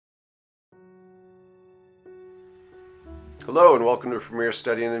Hello and welcome to Premier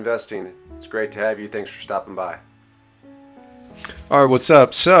Study in Investing. It's great to have you. Thanks for stopping by. All right, what's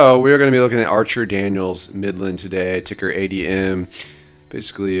up? So we're going to be looking at Archer Daniels Midland today, ticker ADM,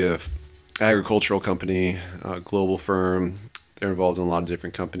 basically a agricultural company, a global firm. They're involved in a lot of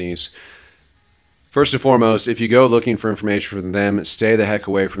different companies. First and foremost, if you go looking for information from them, stay the heck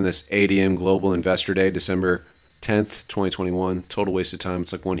away from this ADM Global Investor Day, December 10th, 2021. Total waste of time.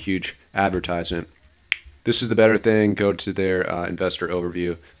 It's like one huge advertisement. This is the better thing. Go to their investor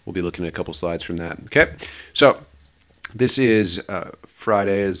overview. We'll be looking at a couple slides from that. Okay, so this is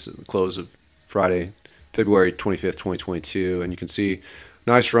Friday, is the close of Friday, February 25th, 2022, and you can see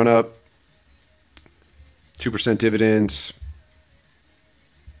nice run up, 2% dividend,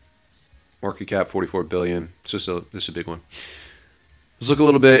 market cap 44 billion. So this is a big one. Let's look a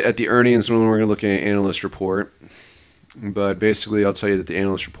little bit at the earnings when we're going to look at an analyst report. But basically, I'll tell you that the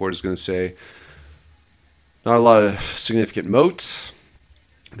analyst report is going to say not a lot of significant moats.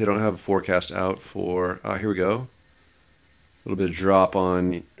 They don't have a forecast out for, here we go, a little bit of drop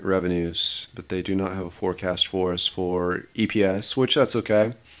on revenues, but they do not have a forecast for us for EPS, which that's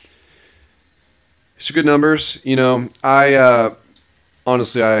okay. It's good numbers. You know,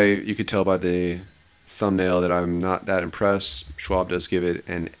 honestly, you could tell by the thumbnail that I'm not that impressed. Schwab does give it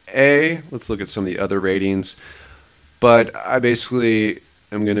an A. Let's look at some of the other ratings. But I basically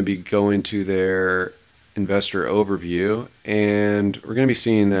am going to be going to their investor overview, and we're going to be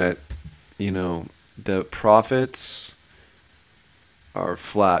seeing that, you know, the profits are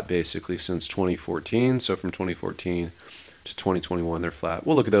flat basically since 2014. So from 2014 to 2021, they're flat.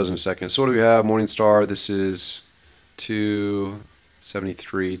 We'll look at those in a second. So what do we have? Morningstar, this is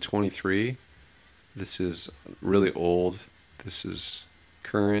 273.23. This is really old. This is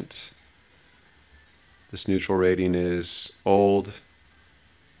current. This neutral rating is old.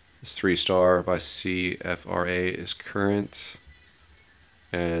 This 3-star by CFRA is current.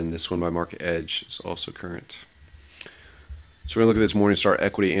 And this one by Market Edge is also current. So we're going to look at this Morningstar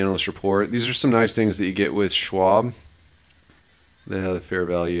Equity Analyst Report. These are some nice things that you get with Schwab. They have a fair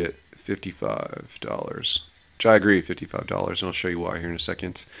value at $55, which I agree, $55, and I'll show you why here in a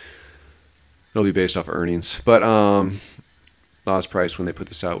second. It'll be based off earnings. But last price when they put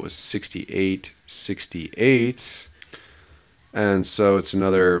this out was $68.68. And so it's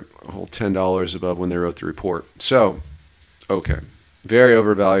another whole $10 above when they wrote the report. So, okay. Very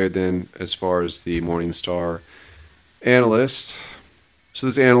overvalued then as far as the Morningstar analyst. So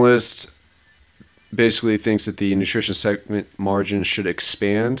this analyst basically thinks that the nutrition segment margin should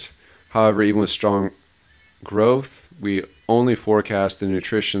expand. However, even with strong growth, we only forecast the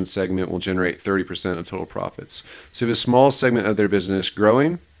nutrition segment will generate 30% of total profits. So you have a small segment of their business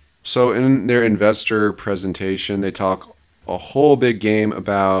growing. So in their investor presentation, they talk a whole big game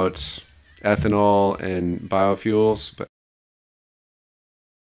about ethanol and biofuels.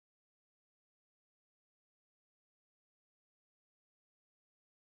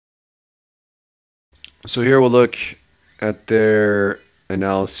 So here we'll look at their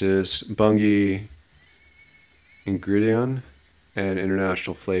analysis, Bunge, Ingredient, and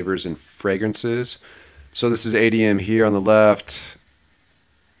International Flavors and Fragrances. So this is ADM here on the left.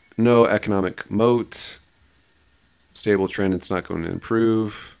 No economic moat. Stable trend, it's not going to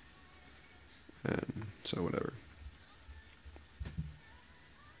improve. And so whatever.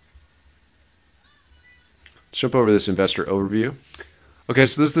 Let's jump over this investor overview. Okay,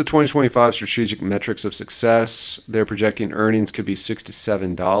 so this is the 2025 strategic metrics of success. They're projecting earnings could be $6 to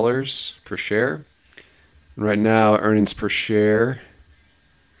 $7 per share. And right now, earnings per share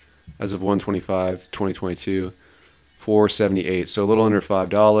as of 1/25/2022, $4.78, so a little under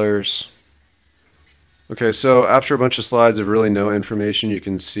 $5. Okay, so after a bunch of slides of really no information, you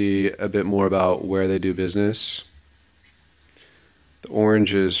can see a bit more about where they do business. The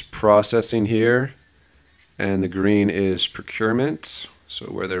orange is processing here, and the green is procurement, so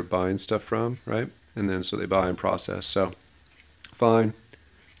where they're buying stuff from, right? And then so they buy and process, so fine,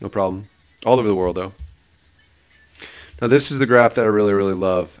 no problem. All over the world, though. Now this is the graph that I really, really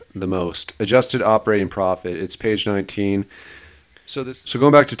love the most. Adjusted operating profit, it's page 19. So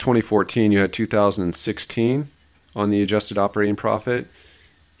going back to 2014, you had 2016 on the adjusted operating profit.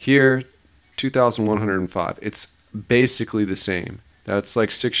 Here, 2,105. It's basically the same. That's like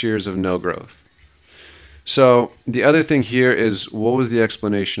 6 years of no growth. So the other thing here is, what was the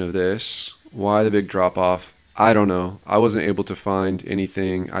explanation of this? Why the big drop off? I don't know. I wasn't able to find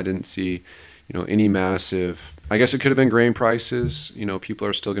anything. I didn't see, any massive. I guess it could have been grain prices. People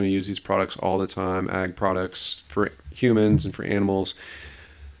are still going to use these products all the time, ag products for humans and for animals,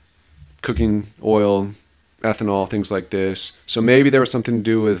 cooking oil, ethanol, things like this. So maybe there was something to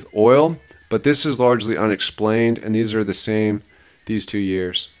do with oil, But this is largely unexplained, and these are the same these 2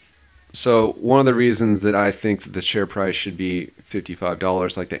 years. So one of the reasons that I think that the share price should be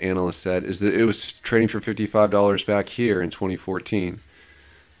 $55, like the analyst said, is that it was trading for $55 back here in 2014.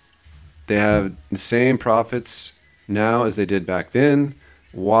 They have the same profits now as they did back then.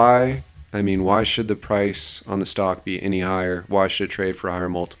 Why? I mean, why should the price on the stock be any higher? Why should it trade for a higher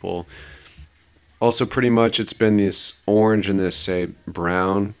multiple? Also, pretty much it's been this orange and this, say,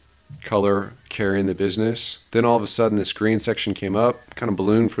 brown color carrying the business. Then all of a sudden this green section came up, kind of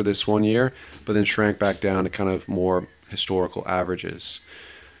ballooned for this 1 year, but then shrank back down to kind of more historical averages.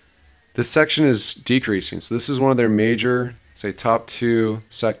 This section is decreasing. So this is one of their major, say, top 2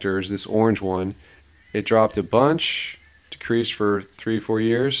 sectors, this orange one. It dropped a bunch, decreased for 3-4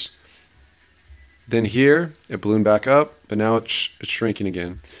 years. Then here, it ballooned back up, but now it's shrinking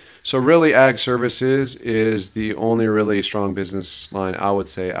again. So really, ag services is the only really strong business line, I would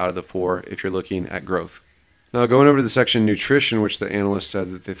say, out of the 4 if you're looking at growth. Now, going over to the section nutrition, which the analysts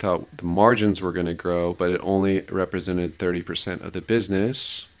said that they thought the margins were going to grow, but it only represented 30% of the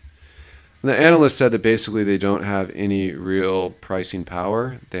business. And the analysts said that basically they don't have any real pricing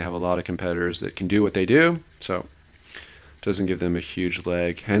power. They have a lot of competitors that can do what they do, so it doesn't give them a huge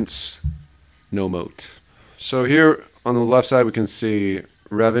leg, hence no moat. So here on the left side we can see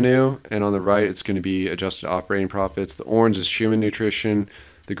revenue, and on the right it's going to be adjusted operating profits. The orange is human nutrition,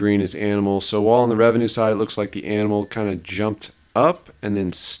 the green is animal. So while on the revenue side it looks like the animal kind of jumped up and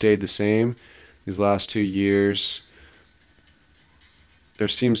then stayed the same these last 2 years, there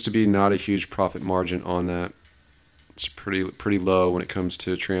seems to be not a huge profit margin on that. It's pretty low when it comes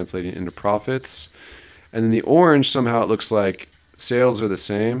to translating into profits. And then the orange, somehow it looks like sales are the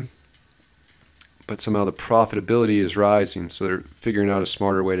same, but somehow the profitability is rising. So they're figuring out a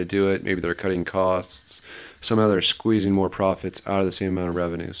smarter way to do it. Maybe they're cutting costs. Somehow they're squeezing more profits out of the same amount of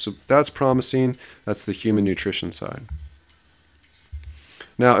revenue. So that's promising. That's the human nutrition side.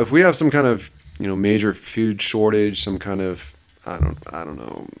 Now, if we have some kind of major food shortage, some kind of I don't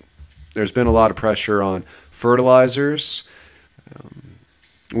know. There's been a lot of pressure on fertilizers.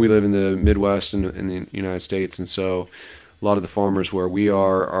 We live in the Midwest in the United States, and so a lot of the farmers where we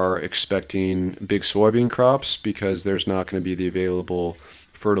are expecting big soybean crops because there's not going to be the available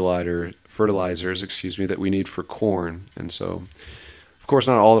fertilizers, that we need for corn. And so, of course,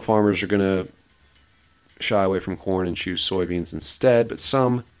 not all the farmers are going to shy away from corn and choose soybeans instead, but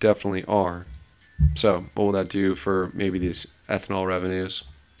some definitely are. So what will that do for maybe these ethanol revenues?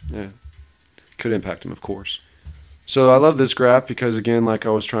 Yeah, could impact them, of course. So I love this graph because, again, like I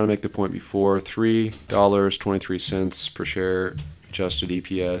was trying to make the point before, $3.23 per share adjusted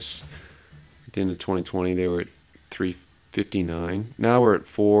EPS. At the end of 2020, they were at $3.59. Now we're at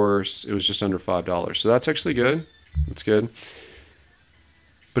 $4. It was just under $5. So that's actually good. That's good.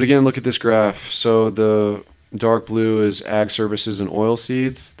 But again, look at this graph. So the dark blue is ag services and oil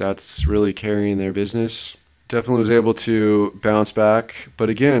seeds. That's really carrying their business. Definitely was able to bounce back. But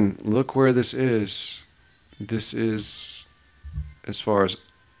again, look where this is. This is, as far as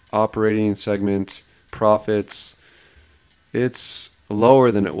operating segment profits, it's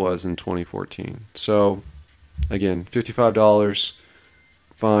lower than it was in 2014. So again, $55,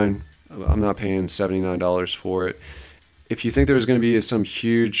 fine. I'm not paying $79 for it. If you think there's going to be some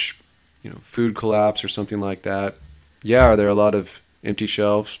huge food collapse or something like that, yeah, are there a lot of empty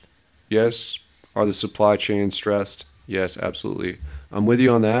shelves? Yes. Are the supply chains stressed? Yes, absolutely. I'm with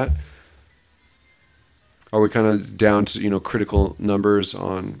you on that. Are we kind of down to critical numbers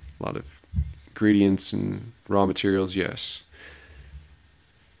on a lot of ingredients and raw materials? Yes.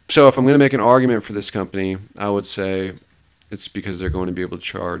 So if I'm going to make an argument for this company, I would say it's because they're going to be able to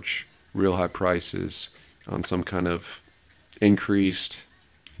charge real high prices on some kind of increased,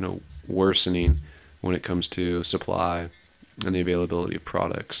 worsening when it comes to supply and the availability of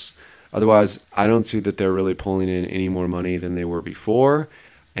products. Otherwise, I don't see that they're really pulling in any more money than they were before.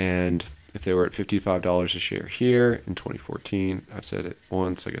 And if they were at $55 a share here in 2014, I've said it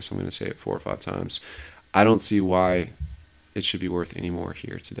once, I guess I'm going to say it 4 or 5 times, I don't see why it should be worth any more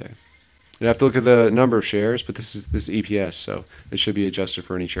here today. You have to look at the number of shares, but this is EPS, so it should be adjusted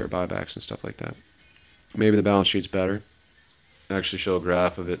for any share buybacks and stuff like that. Maybe the balance sheet's better. I actually show a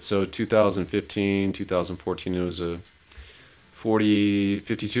graph of it. So 2015, 2014, it was a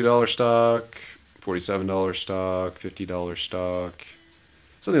 $52 stock, $47 stock, $50 stock,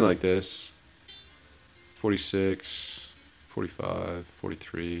 something like this. 46, 45,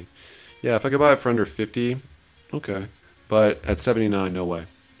 43. Yeah, if I could buy it for under 50, okay. But at 79, no way.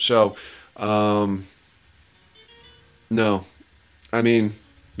 So, no. I mean,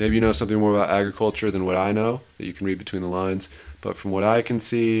 maybe you know something more about agriculture than what I know, that you can read between the lines. But from what I can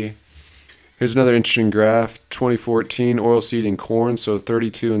see, Here's another interesting graph, 2014 oilseed and corn, so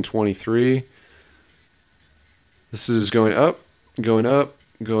 32 and 23. This is going up, going up,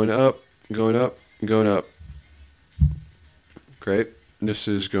 going up, going up, going up. Great. This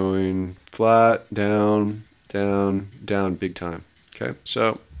is going flat, down, down, down big time. Okay,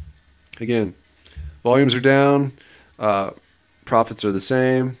 so again, volumes are down, profits are the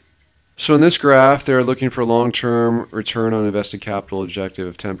same. So in this graph, they're looking for long-term return on invested capital objective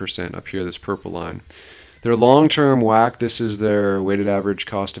of 10% up here, this purple line. Their long-term WACC, this is their weighted average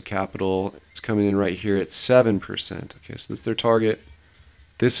cost of capital. It's coming in right here at 7%. Okay, so this is their target.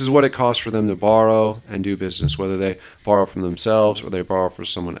 This is what it costs for them to borrow and do business, whether they borrow from themselves or they borrow from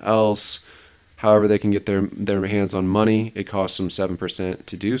someone else. However they can get their hands on money, it costs them 7%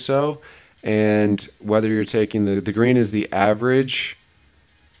 to do so. And whether you're taking the green is the average,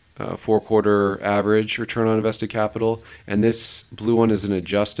 4-quarter average return on invested capital, and this blue one is an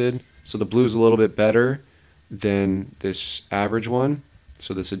adjusted. So the blue is a little bit better than this average one.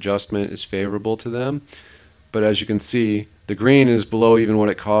 So this adjustment is favorable to them. But as you can see, the green is below even what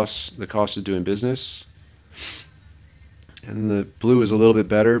it costs, the cost of doing business. And the blue is a little bit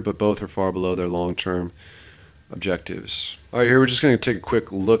better, but both are far below their long-term objectives. All right, here we're just going to take a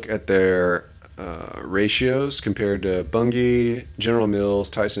quick look at their ratios compared to Bunge, General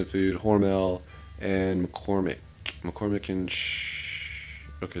Mills, Tyson Food, Hormel, and McCormick. McCormick and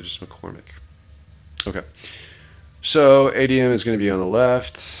okay, just McCormick. Okay, so ADM is going to be on the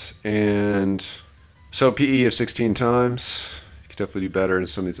left, and so PE of 16 times. You could definitely do better in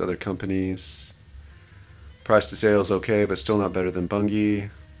some of these other companies. Price to sales okay, but still not better than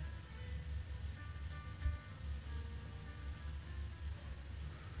Bunge.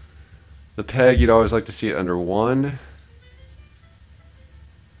 The PEG, you'd always like to see it under 1.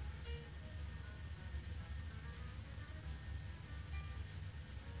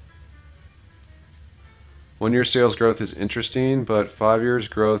 One-year sales growth is interesting, but 5 years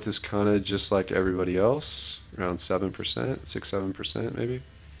growth is kind of just like everybody else, around 7%, 6-7% maybe.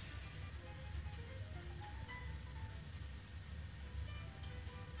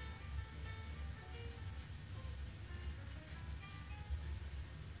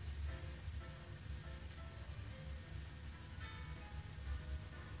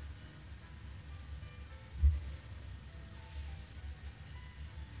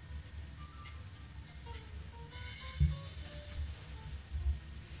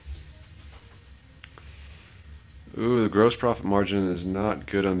 Ooh, the gross profit margin is not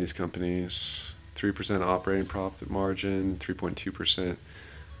good on these companies. 3% operating profit margin, 3.2%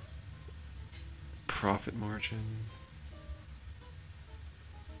 profit margin.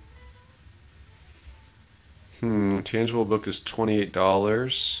 Tangible book is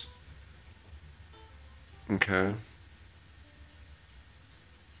 $28. Okay.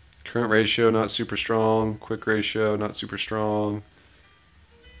 Current ratio, not super strong. Quick ratio, not super strong.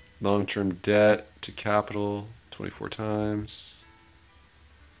 Long-term debt to capital, 24 times.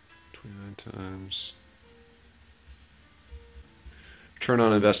 29 times. Return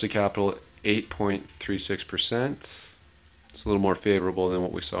on invested capital, 8.36%. It's a little more favorable than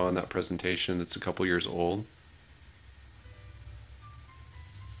what we saw in that presentation that's a couple years old.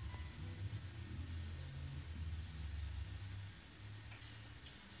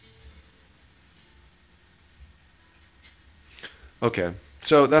 Okay,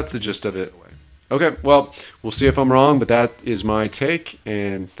 so that's the gist of it. Okay, well, we'll see if I'm wrong, but that is my take,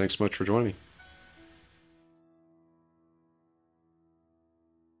 and thanks so much for joining me.